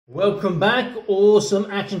Welcome back,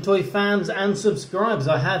 awesome action toy fans and subscribers.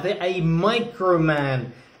 I have here a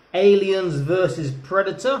Microman Aliens versus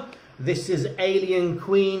Predator. This is Alien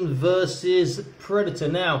Queen versus Predator.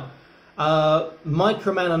 Now,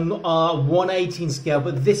 Microman are 1/18 scale,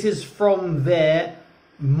 but this is from their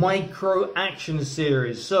Micro Action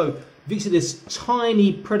series. So, if you see this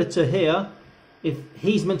tiny Predator here, if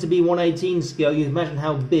he's meant to be 1/18 scale, you can imagine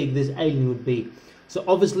how big this alien would be. So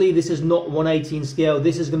obviously this is not 1/18 scale,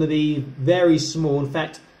 this is going to be very small, in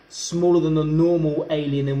fact smaller than the normal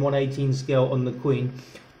alien in 1/18 scale on the Queen.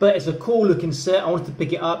 But it's a cool looking set, I wanted to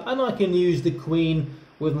pick it up and I can use the Queen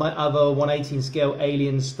with my other 1/18 scale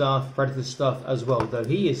alien stuff, Predator stuff as well, though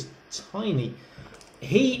he is tiny.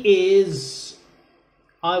 He is,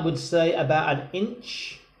 I would say, about an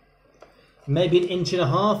inch, maybe an inch and a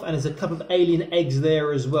half, and there's a couple of alien eggs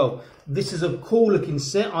there as well. This is a cool looking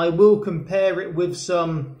set. I will compare it with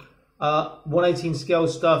some 1/18 scale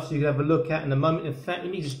stuff so you can have a look at in a moment. In fact,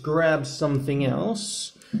 let me just grab something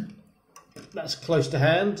else that's close to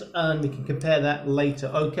hand and we can compare that later.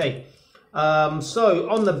 Okay, so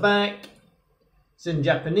on the back, it's in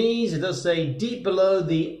Japanese. It does say, deep below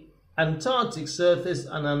the Antarctic surface,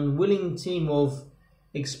 an unwilling team of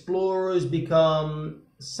explorers become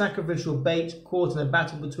sacrificial bait caught in a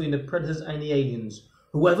battle between the predators and the aliens.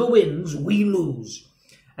 Whoever wins, we lose.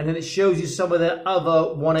 And then it shows you some of their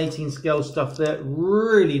other 1/18 scale stuff there.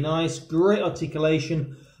 Really nice, great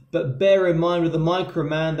articulation. But bear in mind with the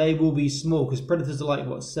Microman, they will be small because predators are like,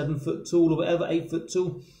 what, 7 foot tall or whatever, 8 foot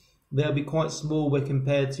tall. They'll be quite small when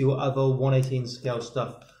compared to your other 1/18 scale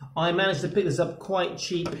stuff. I managed to pick this up quite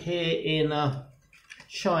cheap here in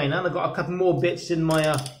China. And I've got a couple more bits in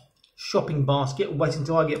my shopping basket, wait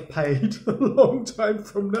until I get paid a long time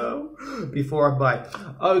from now before I buy.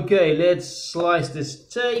 Okay, let's slice this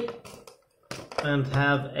tape and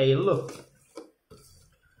have a look.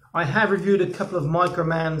 I have reviewed a couple of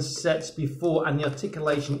Microman sets before and the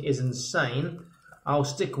articulation is insane. I'll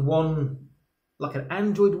stick one, like an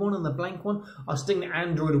Android one and the blank one. I'll stick the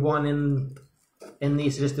Android one in the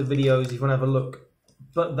suggested videos if you want to have a look.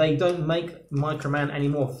 But they don't make Microman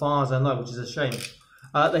anymore, as far as I know, which is a shame.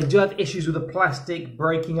 They do have issues with the plastic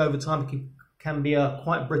breaking over time. It can be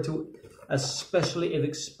quite brittle, especially if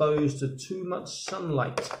exposed to too much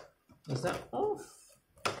sunlight. Is that off?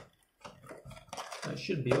 That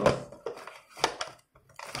should be off.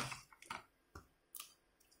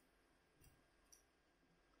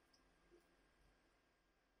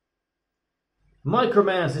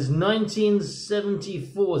 Microman is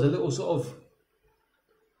 1974. It's a little sort of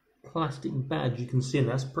plastic badge you can see, and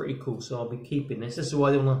that's pretty cool, so I'll be keeping this. This is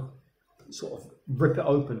why I want to sort of rip it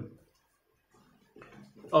open.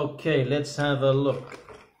 Okay, let's have a look.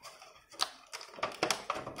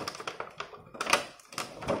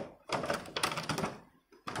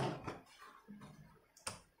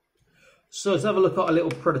 So let's have a look at a little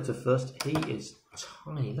Predator first. He is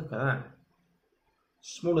tiny, look at that.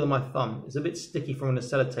 Smaller than my thumb. It's a bit sticky from when the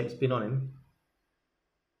sellotape's been on him.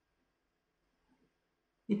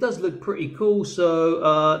 It does look pretty cool. So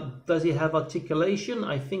does he have articulation?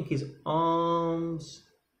 I think his arms,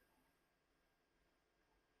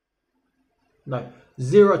 no,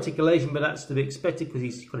 zero articulation, but that's to be expected because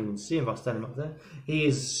you can't even see him if I stand him up there. He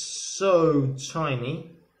is so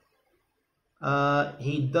tiny.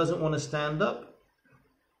 He doesn't want to stand up.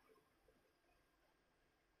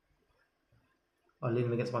 I'll lean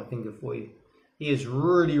him against my finger for you. He is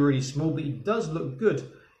really, really small, but he does look good.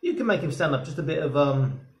 You can make him stand up, just a bit of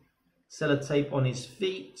sellotape on his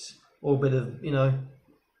feet, or a bit of, you know,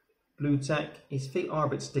 glue tack. His feet are a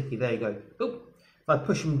bit sticky, there you go. Oop. If I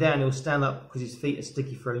push him down, he'll stand up because his feet are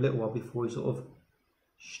sticky for a little while before he sort of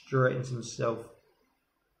straightens himself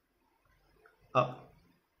up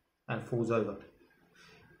and falls over.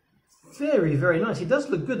 Very, very nice. He does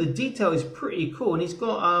look good. The detail is pretty cool, and he's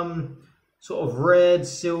got sort of red,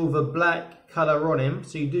 silver, black colour on him,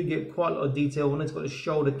 so you do get quite a lot of detail. When it's got a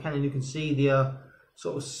shoulder cannon, you can see the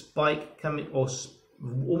sort of spike coming, or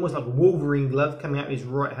almost like a Wolverine glove coming out of his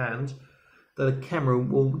right hand. The camera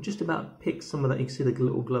will just about pick some of that. You can see the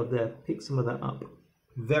little glove there, pick some of that up.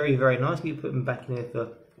 Very, very nice. We put them back in there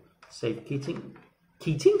for safe keeping.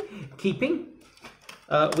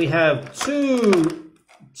 We have two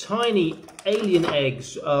tiny alien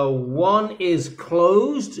eggs. One is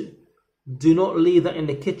closed. Do not leave that in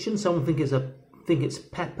the kitchen. Someone think it's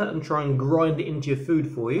pepper and try and grind it into your food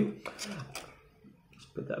for you. Let's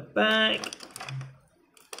put that back.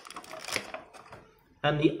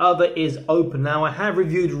 And the other is open. Now I have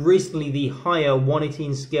reviewed recently the higher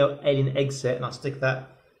 1/18 scale alien egg set, and I'll stick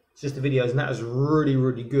that, it's just the videos, and that is really,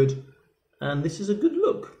 really good. And this is a good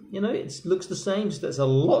look. You know, it looks the same, just that it's a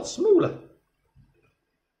lot smaller.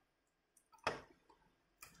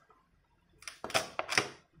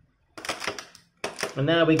 And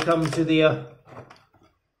now we come to the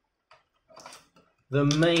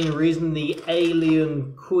main reason, the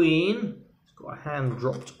alien queen. It's got a hand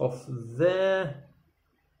dropped off there.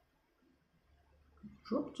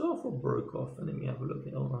 Dropped off or broke off? Let me have a look.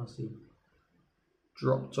 Oh, I see.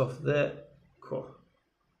 Dropped off there. Cool.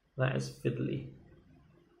 That is fiddly.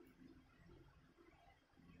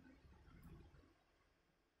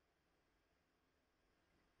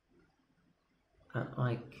 And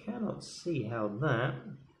I cannot see how that...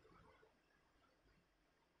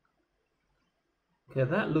 Okay,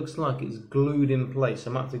 that looks like it's glued in place. I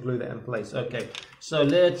might have to glue that in place. Okay, so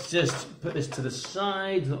let's just put this to the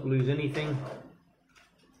side, not lose anything.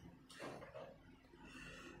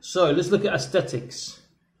 So let's look at aesthetics.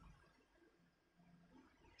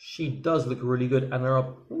 She does look really good, and there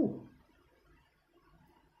are... Ooh.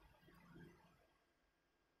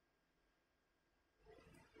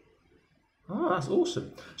 Oh, that's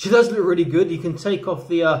awesome. She does look really good. You can take off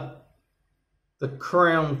the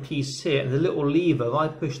crown piece here, and the little lever, if I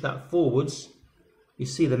push that forwards, you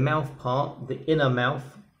see the mouth part, the inner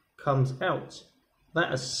mouth comes out.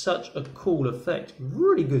 That is such a cool effect.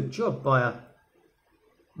 Really good job by a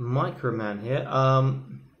Microman here.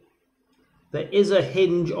 There is a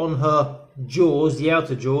hinge on her jaws, the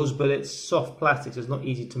outer jaws, but it's soft plastic, so it's not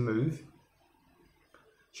easy to move.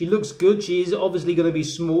 She looks good. She's obviously going to be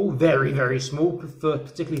small, very, very small,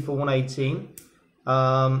 particularly for 118.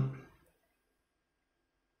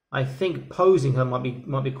 I think posing her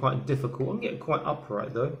might be quite difficult. I can get quite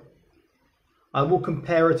upright though. I will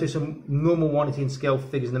compare her to some normal 118 scale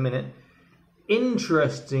figures in a minute.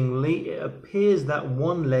 Interestingly, it appears that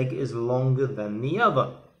one leg is longer than the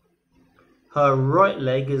other. Her right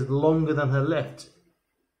leg is longer than her left.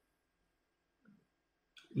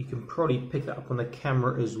 You can probably pick that up on the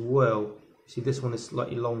camera as well. See, this one is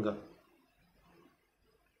slightly longer.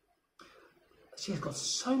 She has got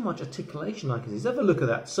so much articulation I can see. Let's have a look at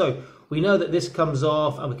that. So we know that this comes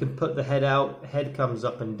off and we can put the head out. Head comes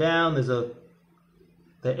up and down.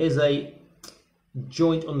 There is a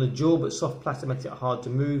joint on the jaw, but soft plastic makes it hard to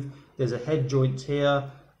move. There's a head joint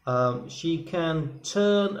here. She can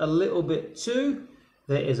turn a little bit too.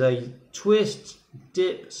 There is a twist,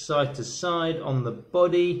 dip side to side on the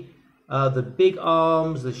body. The big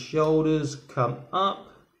arms, the shoulders come up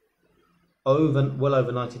well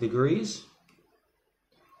over 90 degrees.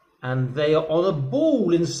 And they are on a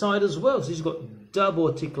ball inside as well. So she's got double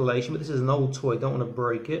articulation, but this is an old toy, don't want to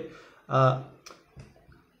break it.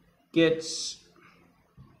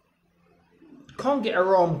 Can't get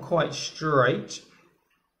her arm quite straight,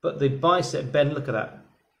 but the bicep bend, look at that.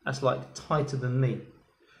 That's like tighter than me.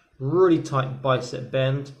 Really tight bicep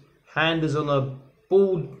bend. Hand is on a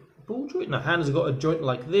ball joint. No, hand has got a joint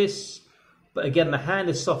like this. But again, the hand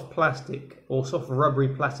is soft plastic or soft rubbery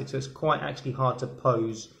plastic, so it's quite actually hard to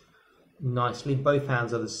pose nicely. Both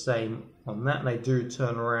hands are the same on that, and they do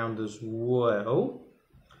turn around as well.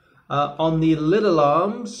 On the little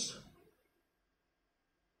arms,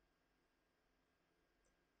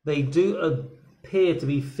 they do appear to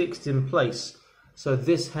be fixed in place. So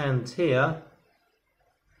this hand here,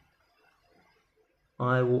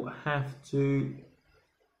 I will have to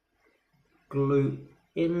glue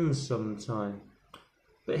in sometime.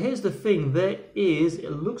 But here's the thing,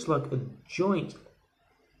 it looks like a joint.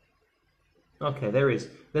 Okay,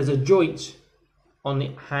 there's a joint on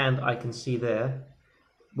the hand I can see there,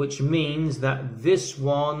 which means that this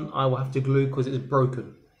one I will have to glue because it is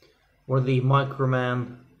broken. One of the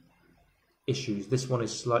Microman issues, this one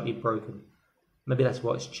is slightly broken. Maybe that's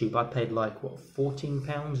why it's cheap. I paid like, what, £14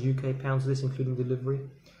 UK pounds for this, including delivery.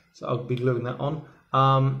 So I'll be gluing that on.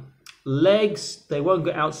 Legs, they won't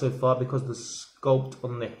go out so far because the sculpt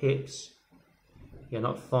on the hips, yeah,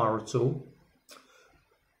 not far at all.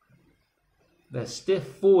 They're stiff.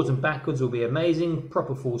 Forwards and backwards will be amazing.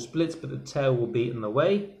 Proper full splits, but the tail will be in the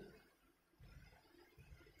way.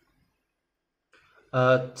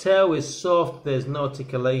 Tail is soft. There's no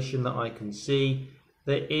articulation that I can see.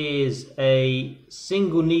 There is a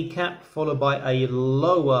single kneecap followed by a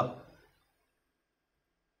lower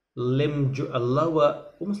limb,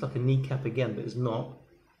 almost like a kneecap again, but it's not.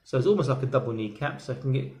 So it's almost like a double kneecap, so I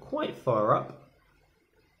can get quite far up.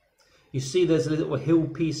 You see there's a little heel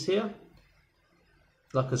piece here,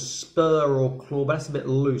 like a spur or claw, but that's a bit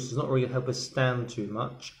loose. It's not really going to help us stand too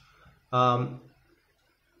much. And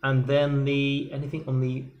then anything on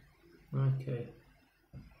the, okay.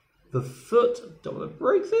 The foot, don't want to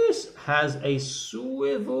break this, has a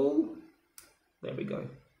swivel. There we go.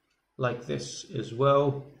 like this as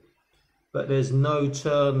well, but there's no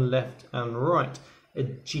turn left and right.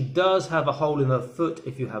 She does have a hole in her foot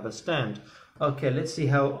if you have a stand. Okay, let's see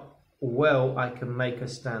how well I can make her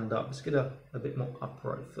stand up. Let's get her a bit more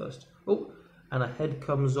upright first. Oh, and her head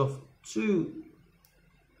comes off too.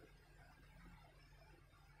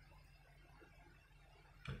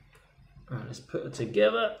 Right, let's put her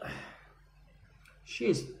together.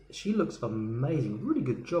 She looks amazing. Really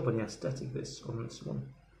good job on the aesthetic on this one.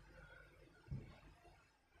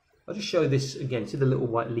 I'll just show this again. See the little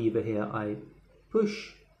white lever here? I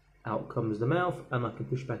push, out comes the mouth, and I can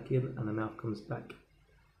push back in and the mouth comes back.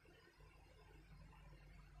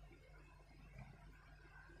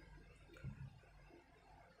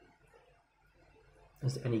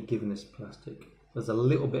 Is there any give in this plastic? There's a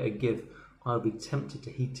little bit of give. I'll be tempted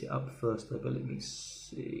to heat it up first though, but let me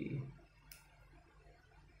see.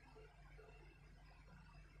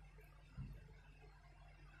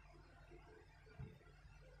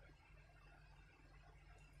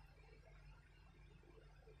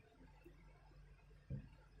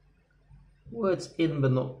 Well, it's in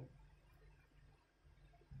but not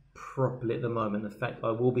properly at the moment. In fact,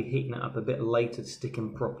 I will be heating it up a bit later to stick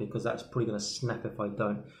in properly because that's probably going to snap if I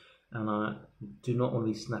don't. And I do not want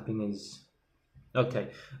to be snapping these. Okay,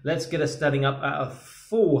 let's get her standing up at a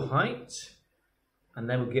full height. And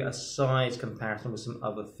then we'll get a size comparison with some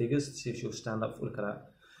other figures to see if she'll stand up. Look at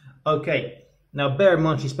that. Okay, now bear in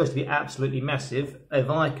mind she's supposed to be absolutely massive. If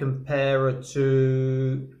I compare her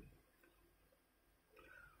to...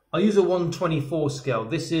 I'll use a 1/24 scale.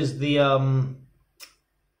 This is the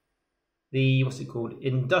what's it called?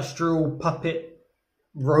 Industrial puppet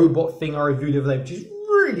robot thing I reviewed the other day, which is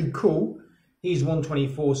really cool. He's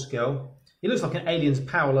 1/24 scale. He looks like an alien's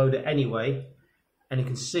power loader anyway, and you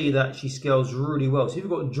can see that she scales really well. So if you've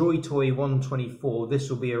got Joy Toy 1/24, this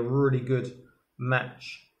will be a really good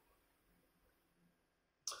match.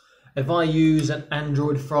 If I use an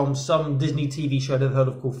android from some Disney TV show I've heard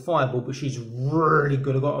of called Fireball, but she's really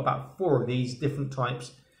good. I've got about 4 of these different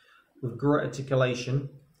types with great articulation.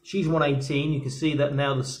 She's 118. You can see that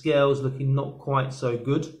now the scale's looking not quite so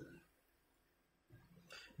good.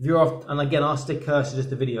 If you're after, and again, I'll stick cursors just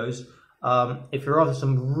the videos. If you're after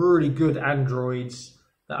some really good androids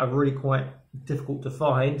that are really quite difficult to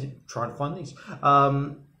find, try and find these.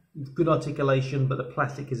 Good articulation, but the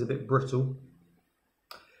plastic is a bit brittle.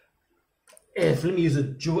 Let me use a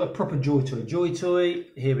proper Joy Toy. Joy Toy,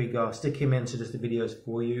 here we go. I'll stick him into just the videos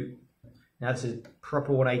for you. Now this is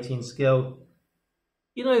proper 1/18 scale.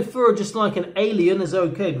 You know, for just like an alien is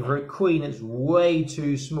okay, but for a queen it's way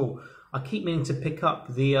too small. I keep meaning to pick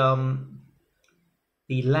up the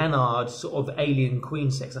Lanard sort of alien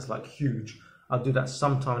queen sex. That's like huge. I'll do that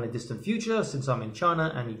sometime in the distant future since I'm in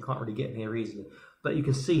China and you can't really get in here easily. But you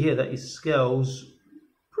can see here that his scale's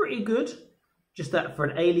pretty good. Just that for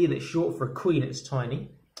an alien it's short, for a queen it's tiny.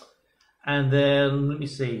 And then, let me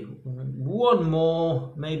see, one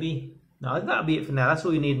more maybe. No, that'll be it for now. That's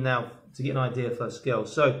all you need now to get an idea of her scale.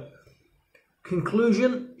 So,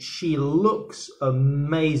 conclusion, she looks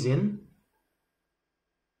amazing.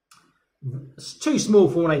 It's too small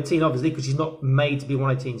for 1/18 obviously because she's not made to be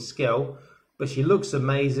 1/18 scale. But she looks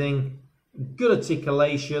amazing. Good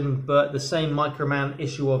articulation, but the same Microman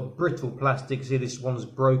issue of brittle plastic. See, this one's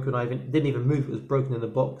broken. I didn't even move it was broken in the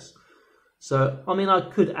box. So, I mean, I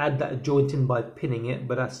could add that joint in by pinning it,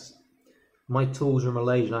 but that's... My tools are in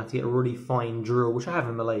Malaysia. I have to get a really fine drill, which I have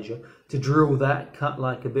in Malaysia, to drill that, cut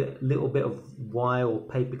like little bit of wire or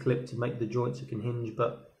paper clip to make the joint so it can hinge.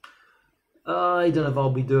 But I don't know if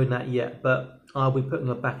I'll be doing that yet, but I'll be putting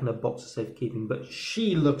her back in a box for safekeeping. But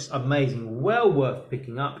she looks amazing, well worth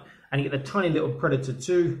picking up. And you get the tiny little Predator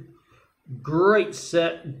too. Great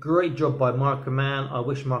set, great job by Microman. I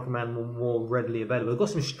wish Microman were more readily available. I've got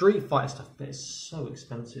some Street Fighter stuff, but it's so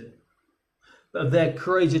expensive. But their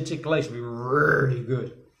crazy articulation will be really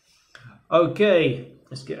good. Okay,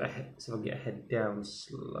 let's get a head. So I'll get a head down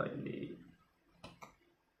slightly.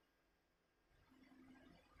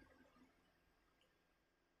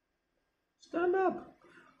 Stand up.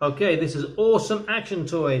 Okay, this is Awesome Action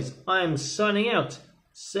Toys. I am signing out,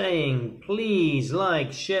 saying please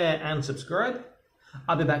like, share and subscribe.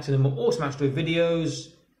 I'll be back to the more Awesome Action Toy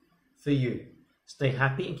videos for you. Stay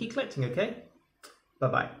happy and keep collecting, okay?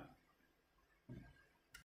 Bye-bye.